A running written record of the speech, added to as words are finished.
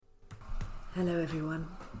Hello everyone,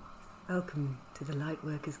 welcome to the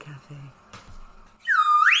Lightworkers Cafe.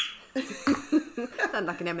 Sound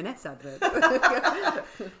like an M&S advert.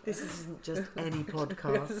 This isn't just any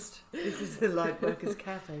podcast. This is the Lightworkers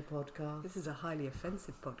Cafe podcast. This is a highly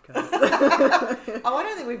offensive podcast. Oh, I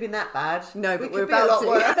don't think we've been that bad. No, but we we're could be a about lot to.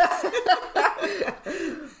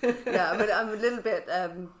 worse. Yeah, I'm a little bit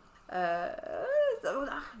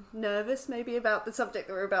nervous maybe about the subject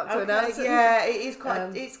that we're about to announce. Yeah, it is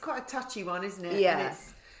quite. It's quite a touchy one, isn't it? Yeah. And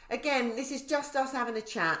it's, again, this is just us having a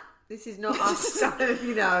chat. This is not us,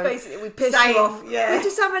 you know. Basically, we piss saying, you off. Yeah. We're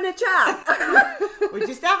just having a chat. We're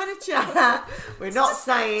just having a chat. We're not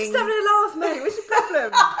saying. Just having a laugh, mate. What's your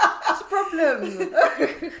problem? What's your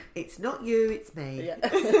problem? It's not you, it's me.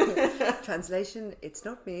 Yeah. Translation: it's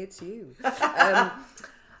not me, it's you.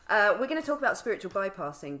 We're going to talk about spiritual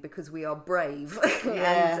bypassing because we are brave,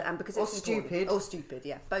 Yeah. and because Or it's stupid. important. Or stupid.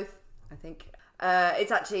 Yeah, both. I think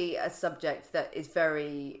it's actually a subject that is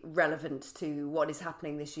very relevant to what is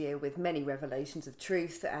happening this year, with many revelations of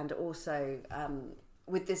truth, and also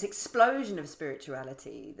with this explosion of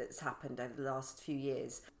spirituality that's happened over the last few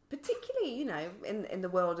years. Particularly, you know, in the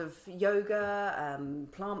world of yoga,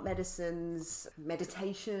 plant medicines,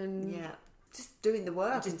 meditation. Yeah. Just doing the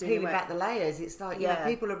work, Just and doing the peeling work. back the layers. It's like, you know, Yeah.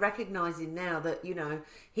 people are recognising now that, you know,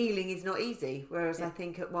 healing is not easy. Whereas I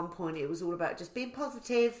think at one point it was all about just being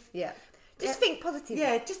positive. Yeah. Just think positive.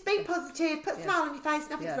 Yeah, just be positive, put a smile on your face,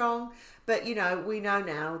 nothing's wrong. But, you know, we know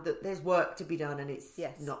now that there's work to be done and it's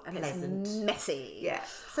not and pleasant. it's messy. Yeah.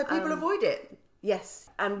 So people avoid it. Yes,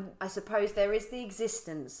 and I suppose there is the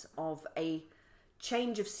existence of a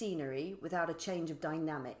change of scenery without a change of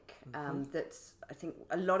dynamic. That's, I think,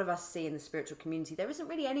 a lot of us see in the spiritual community. There isn't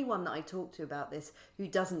really anyone that I talk to about this who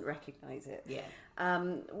doesn't recognise it. Yeah.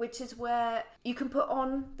 Which is where you can put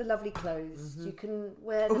on the lovely clothes, you can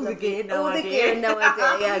wear the All the lovely, gear, no all the idea. gear, no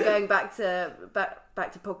idea. Yeah, going back to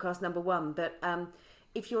podcast number 1, but.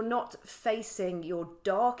 If you're not facing your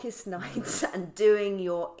darkest nights and doing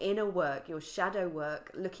your inner work, your shadow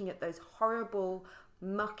work, looking at those horrible,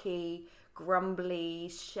 mucky, grumbly,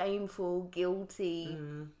 shameful, guilty,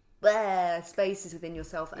 spaces within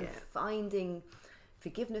yourself and finding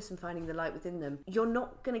forgiveness and finding the light within them, you're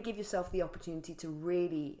not going to give yourself the opportunity to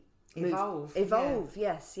really Evolve.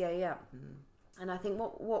 Yes, yeah. And I think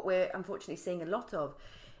what we're unfortunately seeing a lot of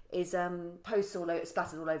is posts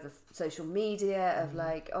splattered all over social media of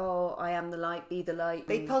like, oh, I am the light, be the light.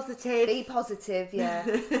 Be positive. Be positive, yeah.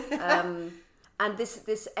 And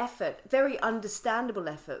this effort, very understandable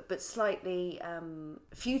effort, but slightly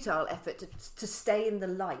futile effort to stay in the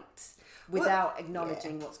light without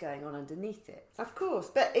acknowledging what's going on underneath it. Of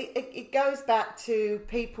course, but it goes back to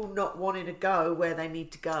people not wanting to go where they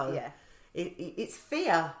need to go. Yeah. It's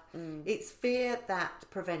fear. It's fear that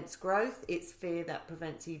prevents growth. It's fear that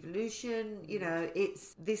prevents evolution. You know,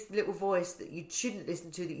 it's this little voice that you shouldn't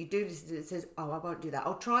listen to, that you do listen to, that says, oh, I won't do that.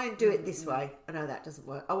 I'll try and do it this way. I know that doesn't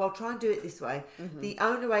work. Oh, I'll try and do it this way. The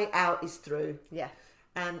only way out is through. Yeah.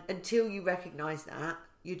 And until you recognise that,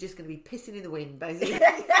 you're just going to be pissing in the wind, basically.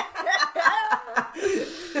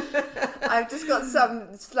 I've just got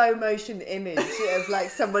some slow motion image of like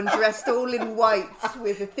someone dressed all in white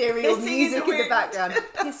with ethereal Pissing music in the in the wind. background,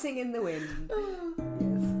 pissing in the wind.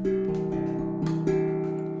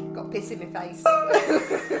 Yes. Got piss in my face.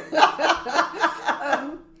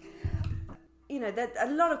 You know, there's a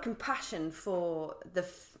lot of compassion for the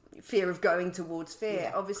fear of going towards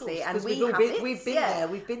fear, obviously, course, and 'cause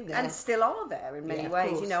we've been there, and still are there in many of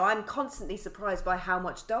ways. course. You know, I'm constantly surprised by how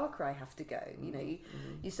much darker I have to go. You know,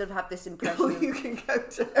 you sort of have this impression. Or of, you can go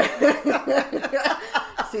to...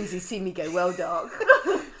 Susie, see me go well dark.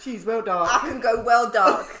 She's well dark. I can go well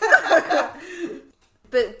dark.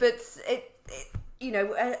 but it you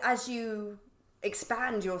know, as you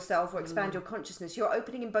expand yourself or expand your consciousness, you're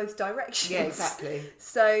opening in both directions. Yeah, exactly.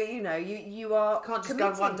 So you know, you are Can't just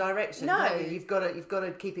committing. go one direction. No, can you? You've got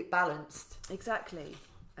to keep it balanced. exactly.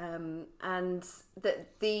 And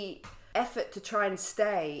the effort to try and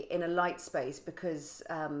stay in a light space because.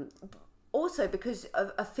 Also because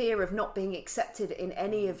of a fear of not being accepted in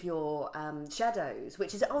any of your shadows,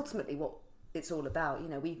 which is ultimately what it's all about. You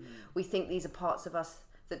know, we think these are parts of us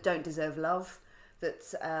that don't deserve love,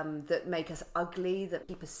 that make us ugly, that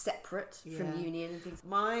keep us separate from union and things.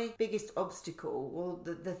 My biggest obstacle, or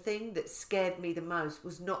the thing that scared me the most,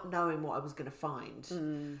 was not knowing what I was going to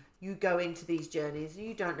find. You go into these journeys and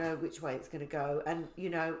you don't know which way it's going to go. And,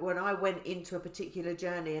 you know, when I went into a particular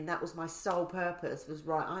journey and that was my sole purpose, was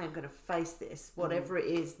right, I am going to face this. Whatever it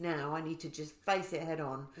is now, I need to just face it head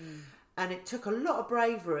on. And it took a lot of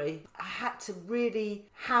bravery. I had to really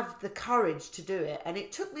have the courage to do it. And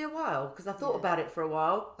it took me a while because I thought about it for a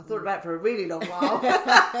while. I thought about it for a really long while.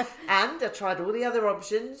 And I tried all the other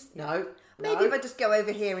options. No. Maybe if I just go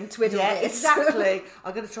over here and twiddle this. Exactly.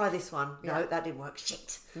 I'm going to try this one. No, that didn't work.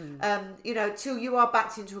 Shit. Till you are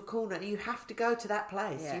backed into a corner, you have to go to that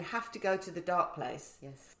place. You have to go to the dark place.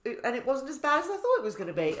 Yes. And it wasn't as bad as I thought it was going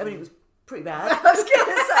to be. I mean, it was pretty bad. I was going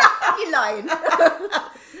to say, you're lying.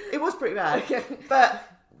 It was pretty bad. But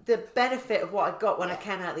the benefit of what I got when I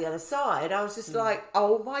came out the other side, I was just like,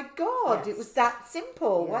 oh my God, it was that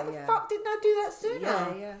simple. Why the fuck didn't I do that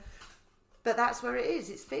sooner? Yeah. But that's where it is.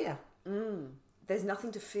 It's fear. There's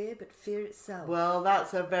nothing to fear but fear itself. Well,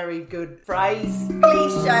 that's a very good phrase.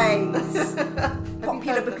 Cliches.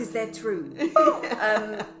 Popular because they're true.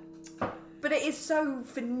 But it is so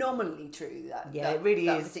phenomenally true. It really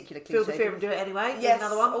that is. Particular cliche. Feel the fear and do it anyway. Yes,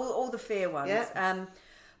 another one. All the fear ones. Yeah.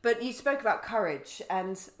 But you spoke about courage,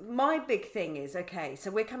 and my big thing is, okay, so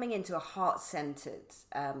we're coming into a heart-centered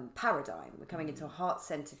paradigm. We're coming into a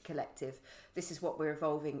heart-centered collective. This is what we're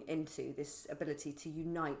evolving into, this ability to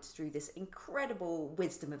unite through this incredible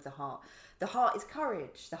wisdom of the heart. The heart is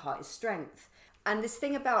courage. The heart is strength. And this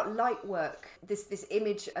thing about light work, this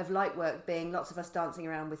image of light work being lots of us dancing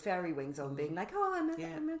around with fairy wings on, being like, oh, I'm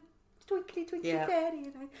a twinkly fairy,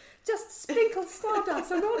 you know, just sprinkle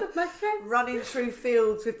stardust on all of my friends. Running through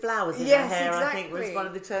fields with flowers in their hair, exactly. I think was one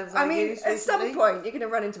of the terms I used recently. At some point you're going to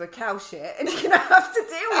run into a cow shit and you're going to have to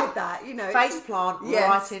deal with that, you know. Face plant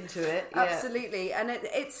right into it. Yeah. Absolutely. And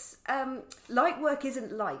it's light work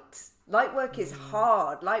isn't light. Light work is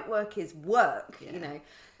hard. Light work is work, you know.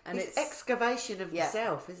 And it's excavation of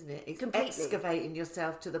yourself, isn't it? It's completely. Excavating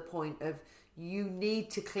yourself to the point of you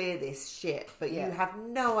need to clear this shit, but you have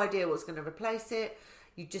no idea what's going to replace it.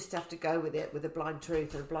 You just have to go with it with a blind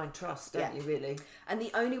truth and a blind trust, don't you, really? And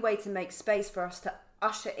the only way to make space for us to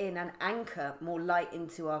usher in and anchor more light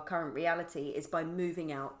into our current reality is by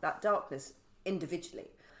moving out that darkness individually.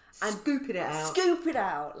 And scooping it out. Scoop it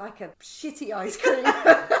out like a shitty ice cream.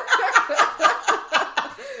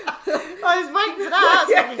 I was waiting for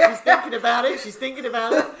that. She's thinking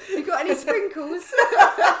about it. You got any sprinkles?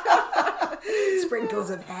 Sprinkles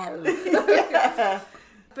of hell.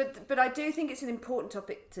 But I do think it's an important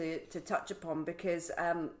topic to touch upon because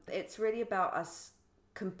it's really about us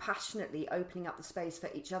compassionately opening up the space for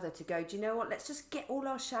each other to go, do you know what? Let's just get all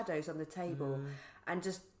our shadows on the table and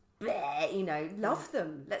just, love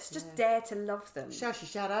them. Let's just dare to love them. Show your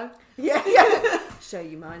shadow. Yeah. Show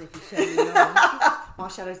you mine if you show me mine. My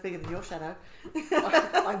shadow's bigger than your shadow.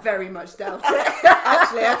 I very much doubt it.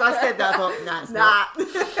 Actually, as I said that, I thought, no, it's not.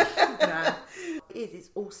 No. It's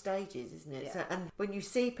all stages, isn't it? Yeah. So, and when you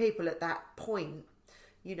see people at that point,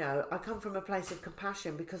 you know, I come from a place of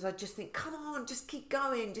compassion because I just think, come on, just keep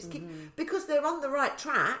going, just keep, because they're on the right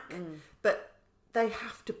track, but they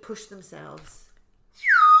have to push themselves.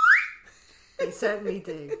 They certainly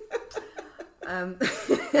do.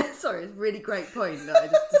 Sorry, it's a really great point that I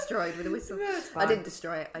just destroyed with a whistle. No, I didn't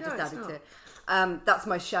destroy it, I just added to it. That's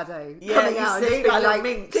my shadow coming out. See, just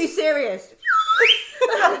like, too serious.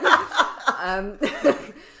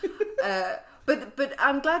 But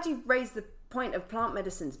I'm glad you raised the point of plant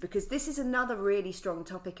medicines because this is another really strong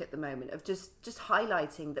topic at the moment of just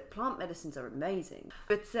highlighting that plant medicines are amazing.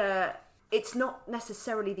 But it's not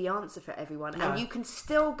necessarily the answer for everyone. No. And you can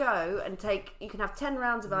still go and you can have 10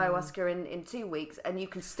 rounds of ayahuasca in 2 weeks and you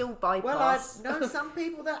can still bypass. Well, I know some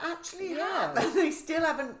people that actually have. And they still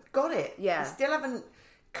haven't got it. Yeah. They still haven't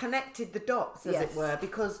connected the dots, as it were,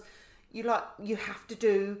 because you have to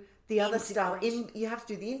do the other stuff. You have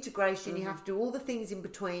to do the integration. You have to do all the things in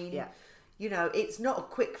between. Yeah. You know, it's not a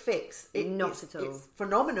quick fix. Not at all. It's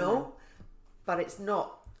phenomenal, but it's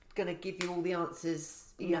not going to give you all the answers.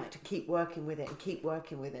 You have to keep working with it and keep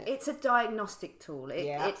working with it. It's a diagnostic tool.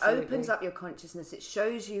 It opens up your consciousness. It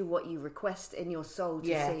shows you what you request in your soul to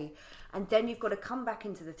see. And then you've got to come back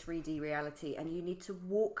into the 3D reality and you need to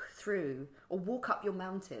walk through or walk up your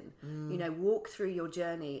mountain. You know, walk through your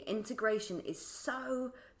journey. Integration is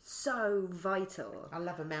so vital. I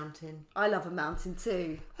love a mountain. I love a mountain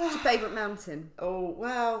too. What's your favourite mountain? Oh,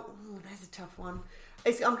 well, there's a tough one.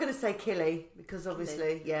 I'm going to say Kili because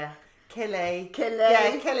obviously, Kili. Yeah,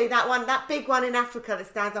 Kili, that one, that big one in Africa that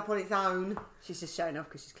stands up on its own. She's just showing off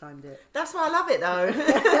because she's climbed it. That's why I love it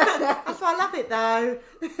though.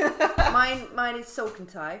 Mine is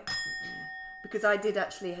Salkantay. Because I did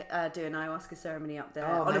actually do an ayahuasca ceremony up there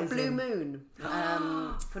on a blue moon.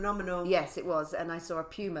 Phenomenal. Yes, it was. And I saw a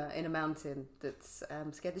puma in a mountain that's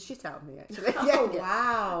scared the shit out of me, actually.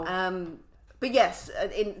 Wow. But yes,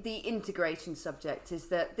 in the integration subject is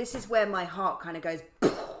that this is where my heart kind of goes...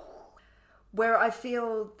 where I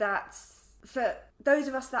feel that for those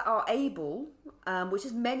of us that are able, which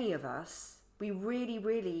is many of us, we really,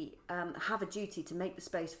 really have a duty to make the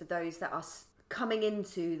space for those that are coming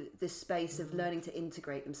into this space of learning to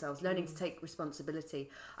integrate themselves, learning to take responsibility.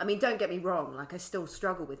 I mean, don't get me wrong, like I still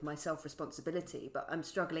struggle with my self-responsibility, but I'm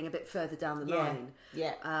struggling a bit further down the line.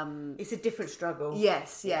 Yeah. It's a different struggle.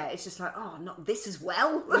 Yes, yeah. It's just like, oh, not this as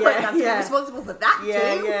well. Yeah, Like, I'm responsible for that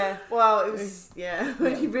too. Yeah. Well, it was,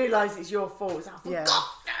 when you realise it's your fault, it's like, for God's sake.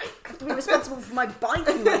 I have to be responsible for my bike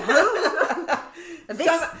and my home. And this,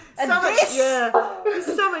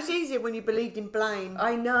 it's so much easier when you believed in blame.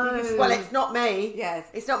 I know. Because, well, it's not me. Yes.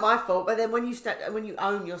 It's not my fault. But then when you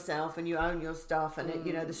own yourself and you own your stuff, and it,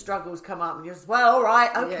 the struggles come up, and you're just, well, all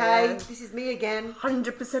right, okay, this is me again.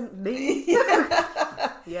 100% me.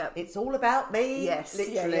 Yeah. It's all about me. Yes.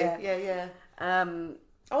 Literally. Yeah.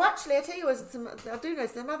 Oh, actually, I tell you, I do know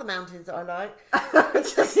some other mountains that I like.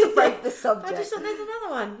 Just to break the subject. I just thought there's another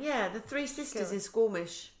one. Yeah, the Three Sisters in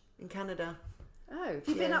Squamish in Canada. Oh, have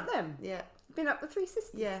you been up them? Yeah. Been up the Three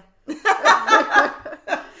Sisters? Yeah.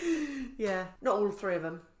 Yeah. Not all three of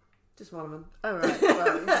them. Just one of them. Oh, right.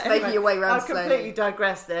 Well, just making your way around slowly. I completely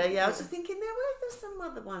digressed there. Yeah, I was just thinking there's some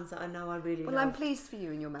other ones that I know I really love. Well, I'm pleased for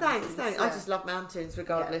you and your mountains. Thanks. Yeah. I just love mountains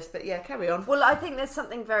regardless. But yeah, carry on. Well, I think there's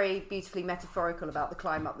something very beautifully metaphorical about the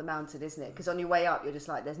climb up the mountain, isn't it? Because on your way up, you're just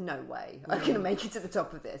like, there's no way I'm going to make it to the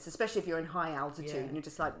top of this, especially if you're in high altitude and you're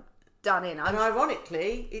just like, done in. And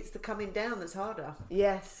ironically, it's the coming down that's harder.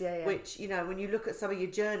 Yes, yeah. Which, when you look at some of your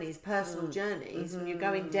journeys, personal journeys, when you're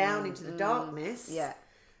going down into the darkness,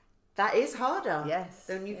 that is harder. Yes.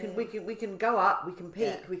 Then we can go up, we can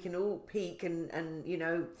peak, we can all peak and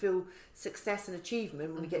feel success and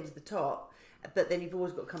achievement when we get to the top. But then you've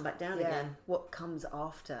always got to come back down again. What comes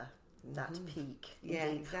after that peak? Yeah,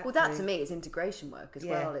 indeed. exactly. Well, that to me is integration work as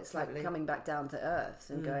well. It's totally. like coming back down to earth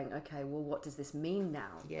and going, okay, well, what does this mean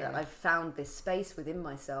now? Yeah. That I've found this space within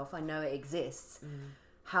myself. I know it exists.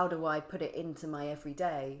 How do I put it into my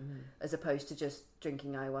everyday as opposed to just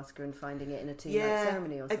drinking ayahuasca and finding it in a 2-night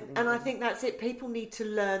ceremony or something? And I think that's it. People need to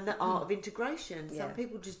learn the art of integration. Some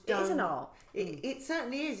people just don't. It is an art. It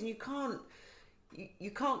certainly is, and you can't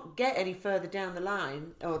get any further down the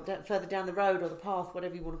line or further down the road or the path,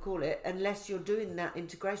 whatever you want to call it, unless you're doing that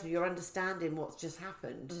integration. You're understanding what's just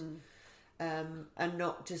happened, and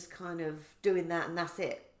not just kind of doing that and that's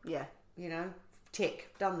it. Yeah.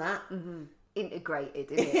 Tick, done that.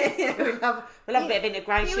 Integrated, isn't it? we'll have a bit of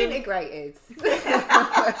integration. You integrated.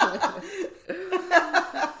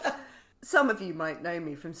 Some of you might know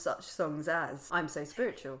me from such songs as I'm So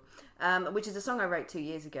Spiritual, which is a song I wrote 2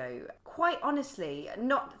 years ago. Quite honestly,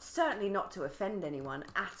 certainly not to offend anyone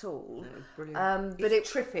at all. No, brilliant. But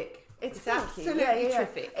it's terrific. It's absolutely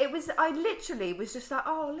terrific. It was. I literally was just like,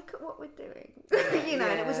 oh, look at what we're doing,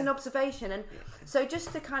 and it was an observation. And so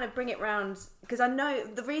just to kind of bring it round, because I know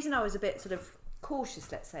the reason I was a bit sort of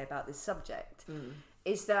cautious, let's say, about this subject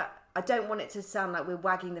is that I don't want it to sound like we're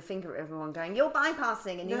wagging the finger at everyone going, you're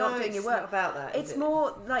bypassing and you're not doing your work. It's not about that. It's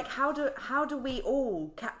more like how do we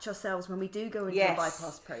all catch ourselves when we do go into a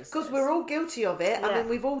bypass process? Because we're all guilty of it. I mean,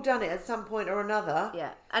 we've all done it at some point or another.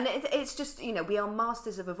 Yeah, and it's just we are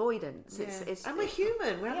masters of avoidance. It's and we're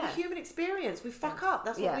human. We have a human experience. We fuck up.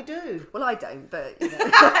 That's what we do. Well, I don't, but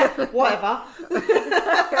whatever.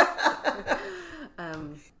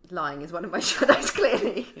 Lying is one of my shadows,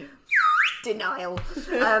 clearly. Denial.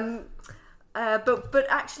 But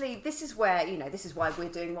actually, this is where this is why we're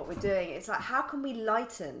doing what we're doing. It's like, how can we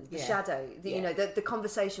lighten the shadow, the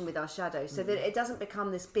conversation with our shadow, so that it doesn't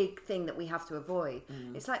become this big thing that we have to avoid.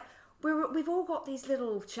 It's like we've all got these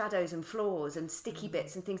little shadows and flaws and sticky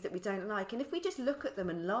bits and things that we don't like, and if we just look at them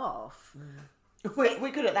and laugh.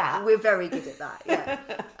 We're good at that. We're very good at that, yeah.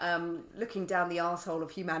 Looking down the arsehole of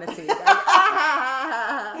humanity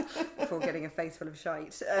before getting a face full of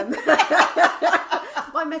shite.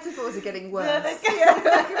 My metaphors are getting worse.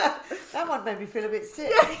 That one made me feel a bit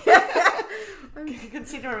sick.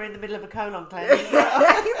 Consider we're in the middle of a colon cleanse.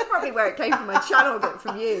 It's probably where it came from. I channeled it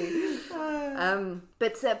from you.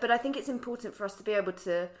 But I think it's important for us to be able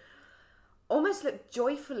to almost look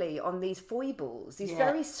joyfully on these foibles, these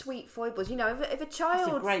very sweet foibles. If a child...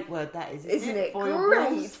 It's a great word, that is, isn't it? Foibles.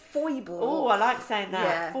 Great, foible. Oh, I like saying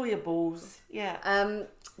that. Foibles, yeah.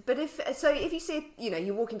 But if you see,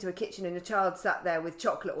 you walk into a kitchen and a child sat there with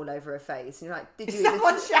chocolate all over her face, and you're like, did you...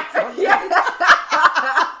 Someone shat on you?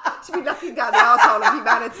 Should be knocking down the arsehole of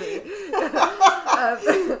humanity.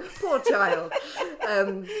 Poor child.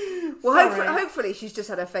 Well, hopefully she's just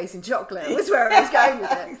had her face in chocolate. Was where I was going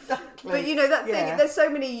with it. Exactly. But you know that thing. Yeah. There's so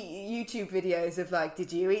many YouTube videos of like,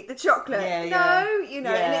 did you eat the chocolate? Yeah, no, yeah. you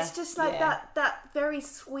know, and it's just like that very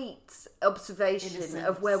sweet observation Innocence.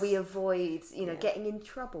 of where we avoid, you know, getting in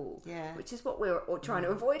trouble. Yeah. Which is what we're all trying to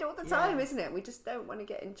avoid all the time, isn't it? We just don't want to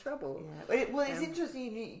get in trouble. Yeah. Well, it's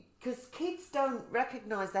interesting because kids don't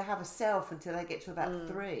recognise they have a self until they get to about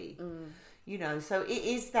 3. You know, so it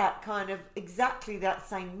is that kind of exactly that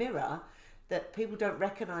same mirror that people don't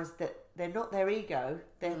recognise that they're not their ego.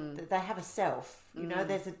 They have a self. You know,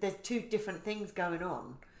 there's 2 different things going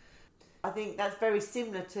on. I think that's very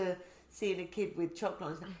similar to seeing a kid with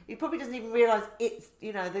chocolate. He probably doesn't even realise it's,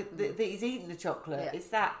 you know, that he's eating the chocolate. Yeah. It's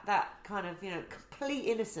that kind of, you know, complete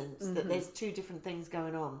innocence that there's 2 different things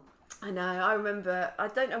going on. I know, I remember, I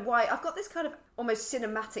don't know why, I've got this kind of almost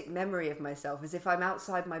cinematic memory of myself as if I'm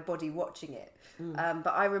outside my body watching it.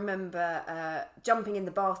 But I remember jumping in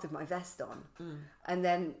the bath with my vest on and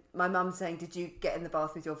then my mum saying, did you get in the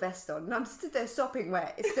bath with your vest on? And I'm stood there sopping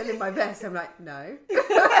wet, it's still in my vest. I'm like, no.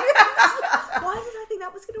 Why did I think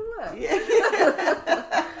that was going to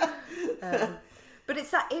work? But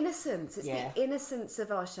it's that innocence. It's the innocence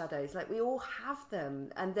of our shadows. Like, we all have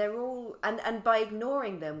them, and they're all... And by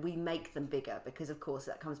ignoring them, we make them bigger, because, of course,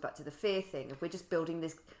 that comes back to the fear thing. We're just building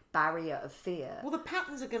this barrier of fear. Well, the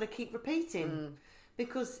patterns are going to keep repeating.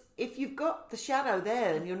 Because if you've got the shadow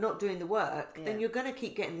there and you're not doing the work, then you're going to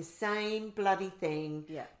keep getting the same bloody thing,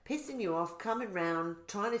 pissing you off, coming round,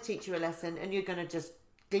 trying to teach you a lesson, and you're going to just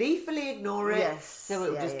gleefully ignore it. Yes. So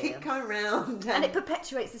it'll just keep coming round. And it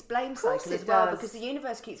perpetuates this blame cycle as well, because the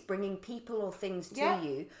universe keeps bringing people or things to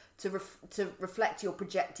you to reflect your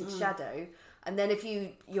projected shadow. And then if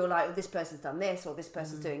you're like, oh, this person's done this, or this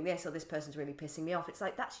person's doing this, or this person's really pissing me off, it's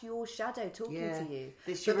like, that's your shadow talking to you.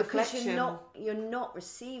 It's your reflection. You're not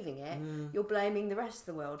receiving it, you're blaming the rest of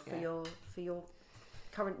the world for your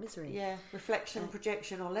current misery. Yeah, reflection,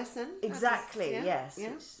 projection, or lesson. Exactly. Yes.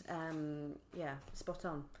 Spot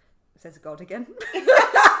on. Says God again.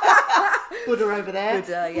 Buddha over there.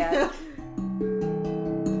 Buddha, yeah.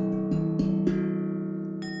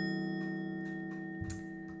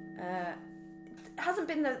 It hasn't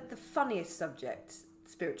been the funniest subject,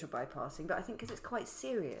 spiritual bypassing, but I think because it's quite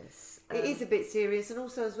serious. It is a bit serious, and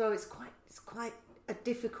also as well, it's quite a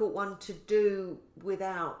difficult one to do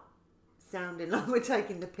without sounding like we're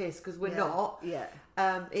taking the piss, because we're not. Yeah.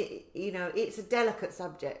 It's a delicate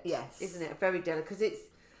subject. Yes. Isn't it? Very delicate, because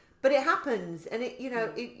but it happens, and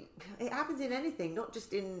it happens in anything, not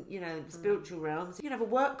just in, the spiritual realms. You can have a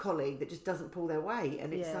work colleague that just doesn't pull their weight,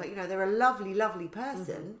 and it's like, they're a lovely, lovely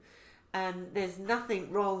person, and there's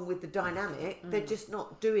nothing wrong with the dynamic. They're just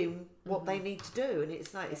not doing what they need to do, and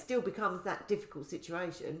it's like, it still becomes that difficult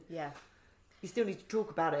situation. Yeah. You still need to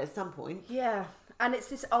talk about it at some point. Yeah. And it's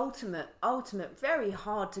this ultimate, very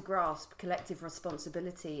hard to grasp collective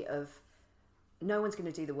responsibility of no one's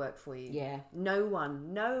going to do the work for you. Yeah. No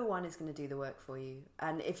one is going to do the work for you.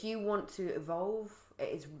 And if you want to evolve,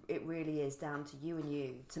 it really is down to you and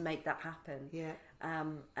you to make that happen. Yeah.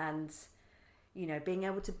 And, being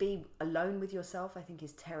able to be alone with yourself, I think,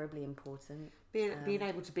 is terribly important. Being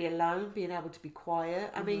able to be alone, being able to be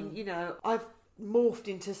quiet. I mean, I've morphed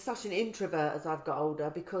into such an introvert as I've got older,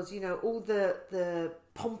 because all the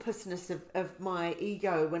pompousness of my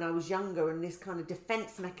ego when I was younger, and this kind of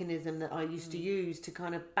defense mechanism that I used to use to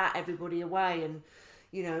kind of bat everybody away, and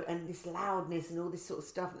and this loudness and all this sort of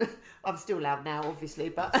stuff. I'm still loud now, obviously,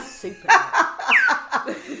 but super loud.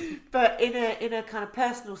 But in a kind of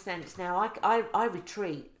personal sense now, I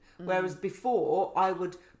retreat, whereas before I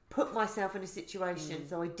would put myself in a situation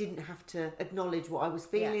so I didn't have to acknowledge what I was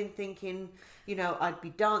feeling, thinking, I'd be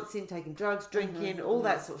dancing, taking drugs, drinking, all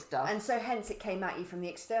that sort of stuff. And so hence it came at you from the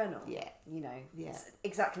external. Yeah. It's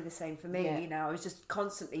exactly the same for me. Yeah. I was just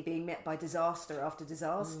constantly being met by disaster after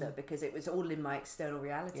disaster because it was all in my external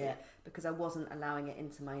reality, because I wasn't allowing it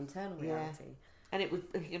into my internal reality. And it was,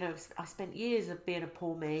 I spent years of being a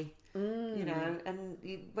poor me, and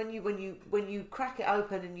when you crack it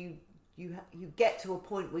open and you get to a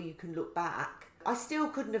point where you can look back. I still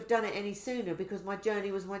couldn't have done it any sooner, because my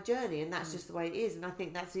journey was my journey, and that's just the way it is. And I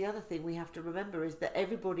think that's the other thing we have to remember, is that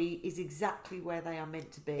everybody is exactly where they are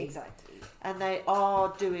meant to be. Exactly. And they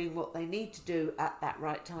are doing what they need to do at that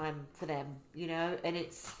right time for them, and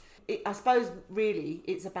I suppose really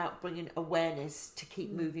it's about bringing awareness to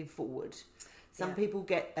keep moving forward. Some people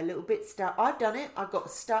get a little bit stuck. I've done it. I got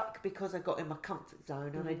stuck because I got in my comfort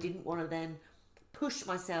zone, and I didn't want to then push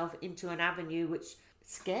myself into an avenue which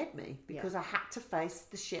scared me because I had to face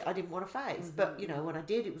the shit I didn't want to face. But you know, when I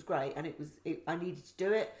did, it was great, and I needed to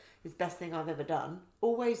do it. It's the best thing I've ever done.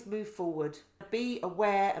 Always move forward. Be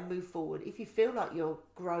aware and move forward. If you feel like your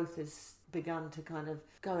growth has begun to kind of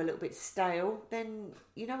go a little bit stale, then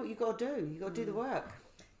you know what you've got to do. You've got to do the work.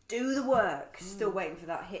 Do the work. Still waiting for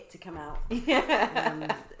that hit to come out.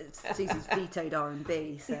 Yeah. Susie's vetoed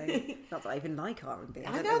R&B, so not that I even like R&B.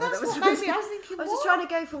 I know, that's what made me. I was thinking, I was just trying to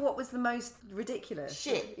go for what was the most ridiculous.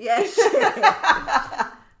 Shit. Yeah, shit.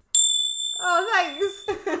 Oh,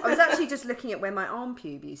 thanks. I was actually just looking at where my arm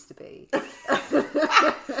pube used to be.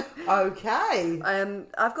 Okay.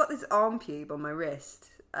 I've got this arm pube on my wrist,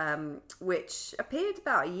 which appeared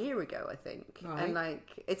about a year ago, I think. Right. And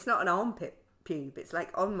like, it's not an armpit pube; it's like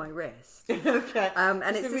on my wrist. Okay.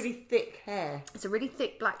 And it's a really thick hair. It's a really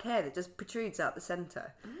thick black hair that just protrudes out the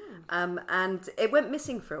centre. And it went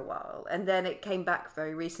missing for a while, and then it came back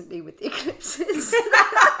very recently with the eclipses.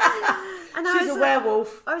 And She's a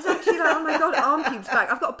werewolf. I was actually like, oh my god, arm pube's back.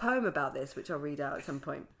 I've got a poem about this, which I'll read out at some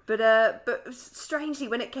point. But strangely,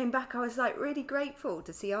 when it came back, I was like really grateful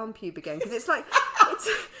to see arm pube again, because it's like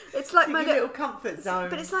my little comfort zone.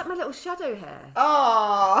 But it's like my little shadow hair.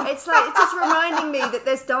 Oh, it's like it's just reminding me that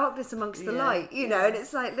there's darkness amongst the light, you know. And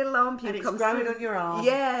it's like little arm pube and it's comes growing through. on your arm.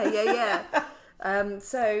 Yeah.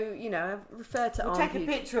 So, you know, I refer to we'll arm take pube. a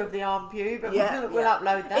picture of the arm pube and we'll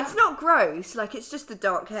upload that. It's not gross, like it's just the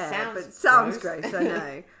dark hair, but it sounds gross, I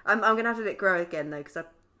know. I'm going to have to let it grow again though, because I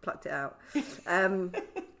plucked it out.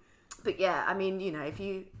 But yeah, I mean, you know, if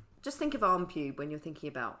you just think of arm pube when you're thinking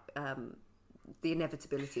about the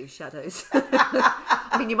inevitability of shadows.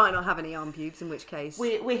 I mean, you might not have any arm pubes, in which case...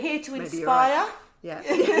 We're here to maybe inspire. Right.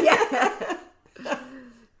 Yeah.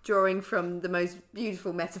 Drawing from the most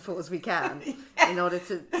beautiful metaphors we can in order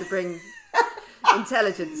to bring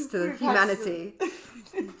intelligence to humanity.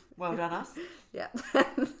 Well done, us. Yeah.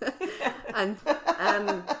 And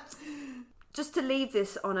just to leave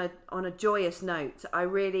this on a joyous note, I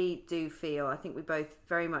really do feel, I think we both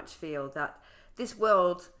very much feel, that this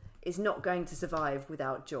world is not going to survive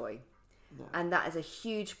without joy. No. And that is a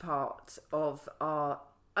huge part of our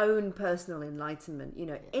own personal enlightenment. You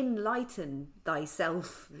know, enlighten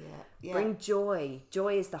thyself. Yeah. Bring joy.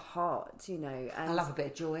 Joy is the heart, you know. And I love a bit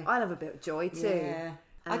of joy. I love a bit of joy too. Yeah.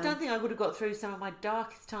 I don't think I would have got through some of my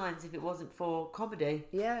darkest times if it wasn't for comedy.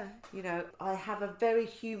 Yeah. You know, I have a very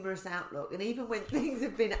humorous outlook, and even when things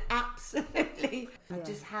have been absolutely... I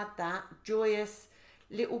just had that joyous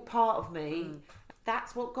little part of me.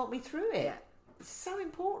 That's what got me through it. Yeah. It's so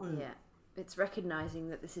important. Yeah. It's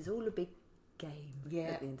recognising that this is all a big game at the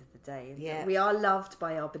end of the day. Yeah. We are loved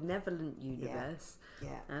by our benevolent universe.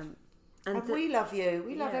 Yeah. And we love you.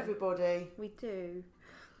 We love everybody. We do.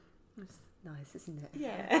 It's nice, isn't it?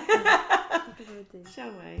 Yeah.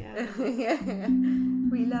 Shall we? Yeah.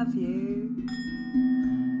 We love you.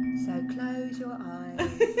 So close your eyes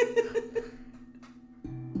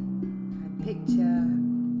and picture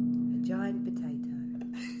a giant potato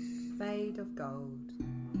made of gold.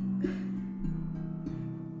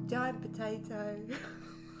 Giant potato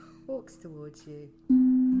walks towards you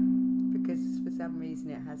because for some reason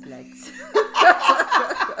it has legs.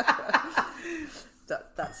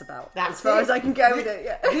 That's about as far as I can go with it.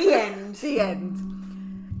 Yeah. The end. The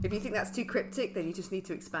end. If you think that's too cryptic, then you just need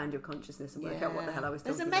to expand your consciousness and work out what the hell I was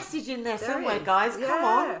talking about. There's a message in there somewhere, guys. Come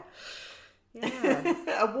on. Yeah.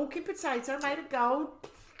 A walking potato made of gold.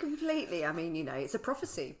 Completely. I mean, you know, it's a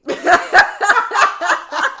prophecy.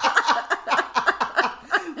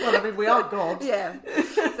 Well, I mean, we are God. Yeah,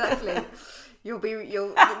 exactly.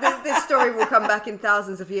 This story will come back in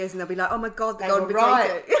thousands of years, and they'll be like, "Oh my God, the golden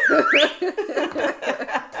potato."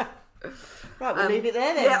 Right, we'll leave it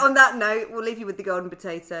there then. Yeah. On that note, we'll leave you with the golden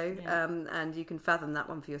potato, and you can fathom that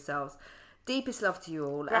one for yourselves. Deepest love to you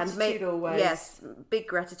all, gratitude always. Yes, big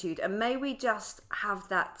gratitude, and may we just have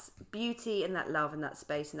that beauty and that love and that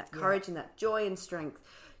space and that courage and that joy and strength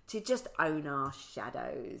to just own our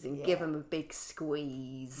shadows and give them a big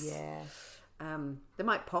squeeze. Yeah. They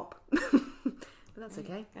might pop, but that's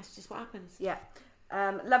okay. That's just what happens. Yeah.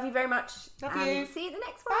 Love you very much. Love you. See you in the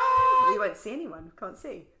next one. Bye. You won't see anyone. Can't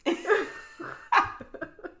see.